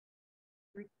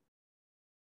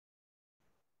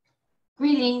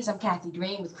Greetings, I'm Kathy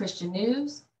Green with Christian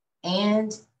News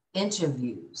and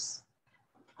Interviews.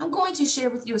 I'm going to share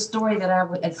with you a story that I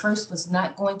at first was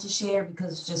not going to share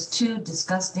because it's just too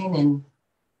disgusting and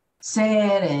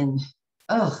sad and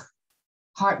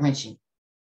heart-wrenching.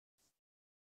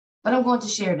 But I'm going to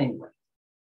share it anyway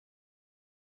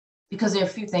because there are a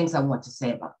few things I want to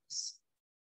say about this.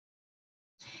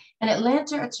 An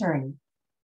Atlanta attorney,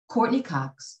 Courtney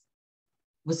Cox,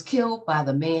 was killed by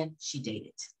the man she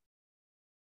dated.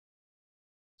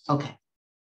 Okay.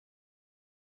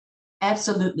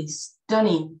 Absolutely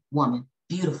stunning woman,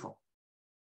 beautiful.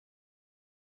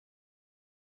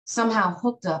 Somehow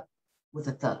hooked up with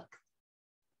a thug.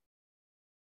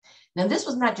 Now, this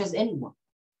was not just anyone.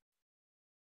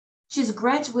 She's a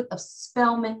graduate of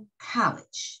Spellman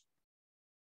College.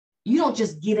 You don't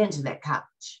just get into that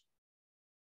college.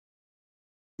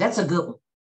 That's a good one.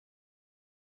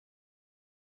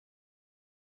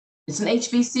 It's an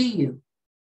HBCU,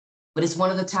 but it's one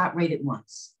of the top rated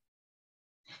ones.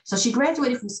 So she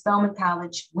graduated from Spellman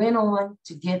College, went on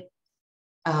to get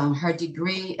her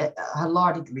degree, her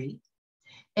law degree.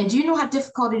 And do you know how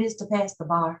difficult it is to pass the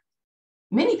bar?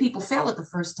 Many people fail it the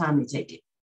first time they take it.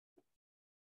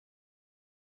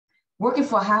 Working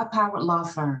for a high-powered law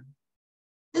firm,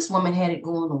 this woman had it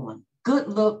going on. Good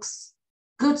looks,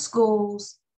 good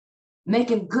schools,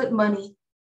 making good money.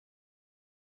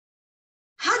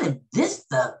 How did this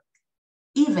thug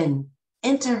even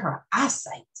enter her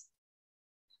eyesight?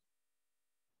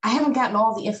 I haven't gotten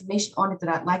all the information on it that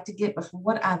I'd like to get, but from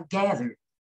what I've gathered,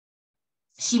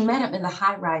 she met him in the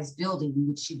high-rise building in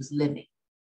which she was living.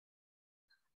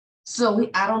 So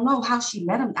I don't know how she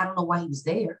met him. I don't know why he was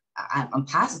there. I'm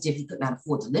positive he could not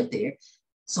afford to live there.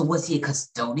 So was he a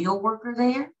custodial worker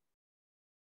there?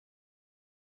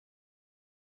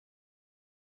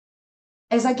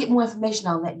 As I get more information,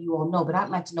 I'll let you all know, but I'd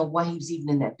like to know why he was even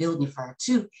in that building for her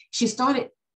too. She started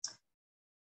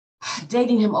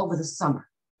dating him over the summer.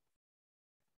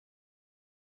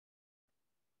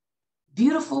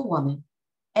 Beautiful woman,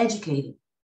 educated,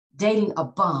 dating a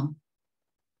bum,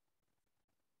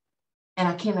 and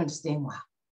I can't understand why.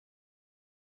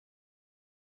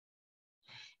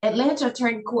 Atlanta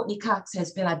attorney Courtney Cox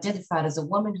has been identified as a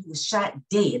woman who was shot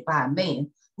dead by a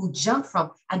man who jumped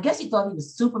from, I guess he thought he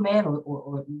was Superman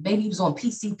or maybe he was on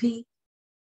PCP,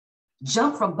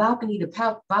 jumped from balcony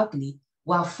to balcony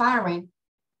while firing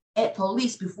at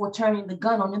police before turning the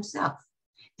gun on himself.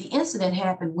 The incident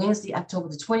happened Wednesday, October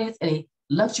the 20th in a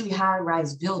luxury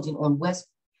high-rise building on West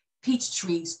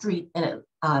Peachtree Street in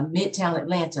Midtown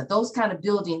Atlanta. Those kind of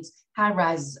buildings,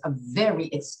 high-rises, are very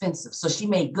expensive, so she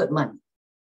made good money.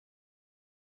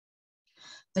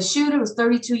 The shooter was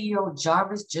 32-year-old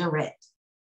Jarvis Jarrett,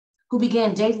 who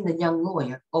began dating the young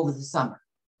lawyer over the summer.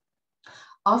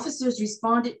 Officers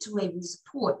responded to a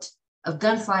report of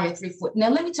gunfire 3 foot. Now,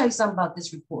 let me tell you something about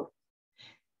this report.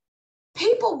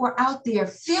 People were out there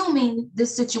filming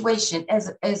this situation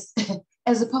as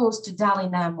opposed to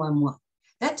dialing 911.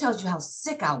 That tells you how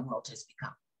sick our world has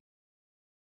become.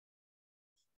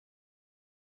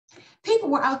 People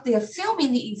were out there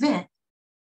filming the event,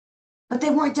 but they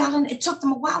weren't dialing. It took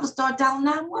them a while to start dialing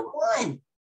 911.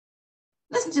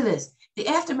 Listen to this. The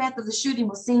aftermath of the shooting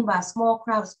was seen by a small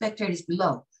crowd of spectators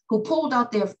below who pulled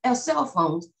out their cell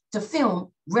phones to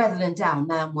film rather than dial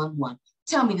 911.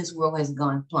 Tell me this world hasn't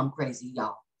gone plumb crazy,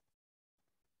 y'all.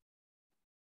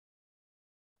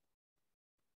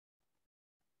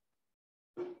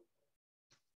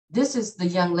 This is the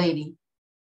young lady.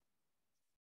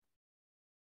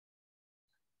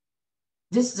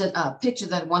 This is a picture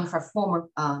that one of her former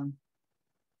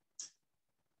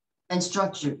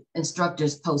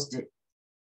instructors posted,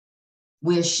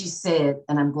 where she said,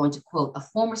 and I'm going to quote, "A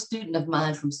former student of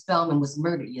mine from Spellman was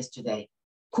murdered yesterday.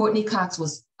 Courtney Cox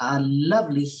was a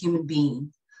lovely human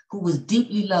being who was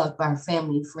deeply loved by her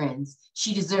family and friends.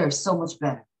 She deserves so much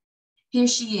better. Here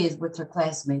she is with her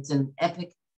classmates in an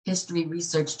epic history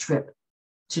research trip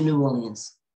to New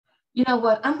Orleans." You know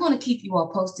what? I'm going to keep you all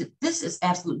posted. This is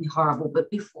absolutely horrible. But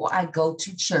before I go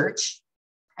to church,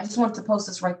 I just wanted to post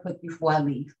this right quick before I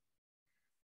leave.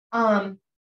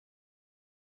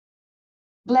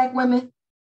 Black women,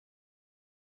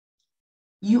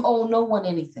 you owe no one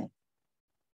anything.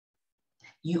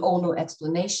 You owe no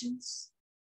explanations.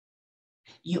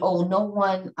 You owe no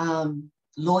one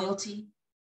loyalty.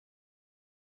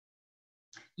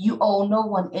 You owe no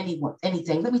one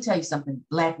anything. Let me tell you something,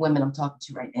 Black women I'm talking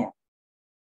to right now.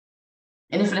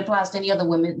 And if it applies to any other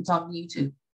women, I'm talking to you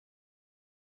too.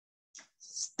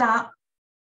 Stop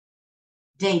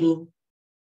dating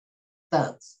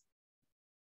thugs.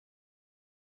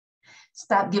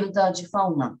 Stop giving thugs your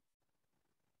phone number.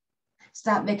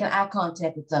 Stop making eye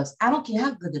contact with thugs. I don't care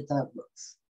how good the thug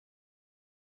looks.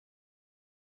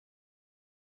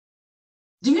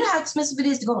 Do you know how expensive it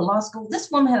is to go to law school?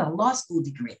 This woman had a law school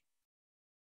degree.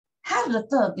 How did a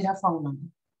thug get her phone number?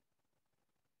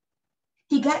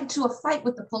 He got into a fight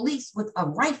with the police with a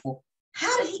rifle.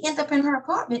 How did he end up in her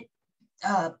apartment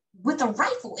with a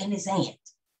rifle in his hand?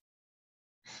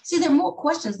 See, there are more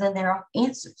questions than there are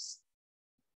answers.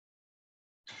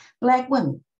 Black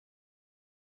women,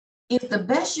 if the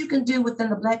best you can do within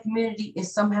the Black community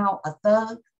is somehow a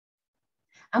thug,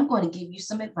 I'm going to give you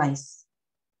some advice.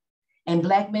 And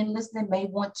Black men listening may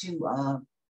want to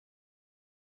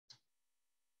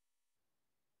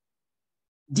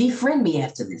defriend me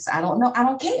after this. I don't know. I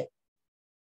don't care.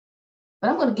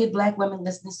 But I'm going to give Black women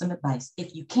listening some advice.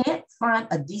 If you can't find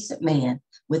a decent man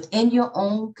within your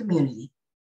own community,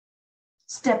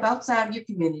 step outside of your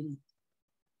community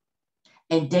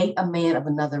and date a man of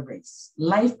another race.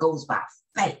 Life goes by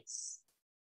fast.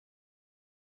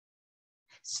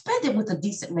 Spend it with a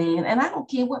decent man, and I don't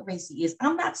care what race he is.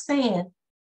 I'm not saying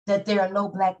that there are no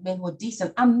Black men who are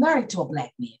decent. I'm married to a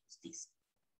Black man who's decent,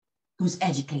 who's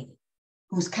educated,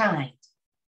 who's kind.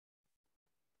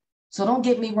 So don't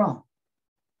get me wrong.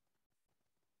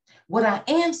 What I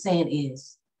am saying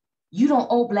is, you don't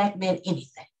owe Black men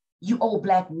anything. You owe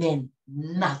Black men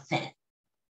nothing.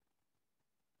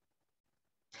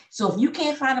 So if you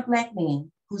can't find a Black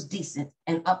man who's decent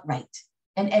and upright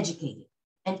and educated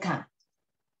and kind,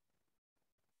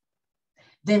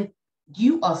 then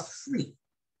you are free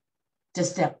to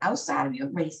step outside of your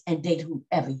race and date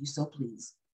whoever you so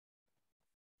please.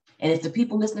 And if the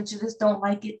people listening to this don't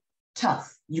like it,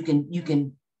 tough. You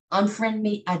can unfriend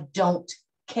me. I don't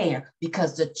care,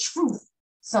 because the truth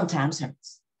sometimes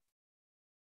hurts.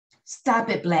 Stop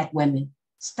it, Black women.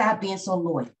 Stop being so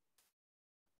loyal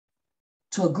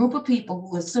to a group of people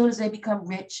who, as soon as they become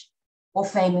rich or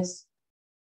famous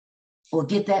or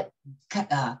get that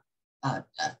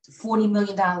 $40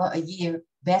 million a year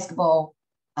basketball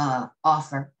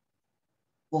offer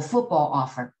or football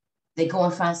offer, they go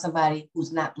and find somebody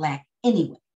who's not Black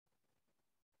anyway.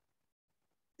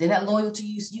 They're not loyal to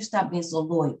you, so you stop being so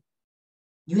loyal.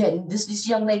 You had this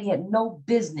young lady had no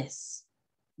business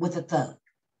with a thug.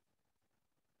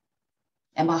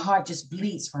 And my heart just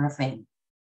bleeds for her family.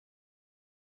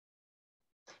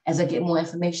 As I get more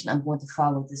information, I'm going to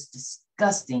follow this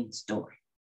disgusting story.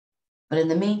 But in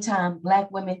the meantime,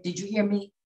 Black women, did you hear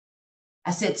me?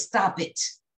 I said, stop it.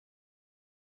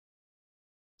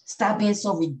 Stop being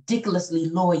so ridiculously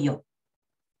loyal.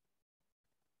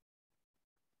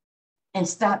 And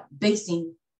stop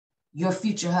basing your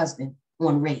future husband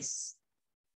on race.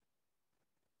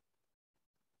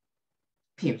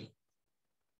 Period.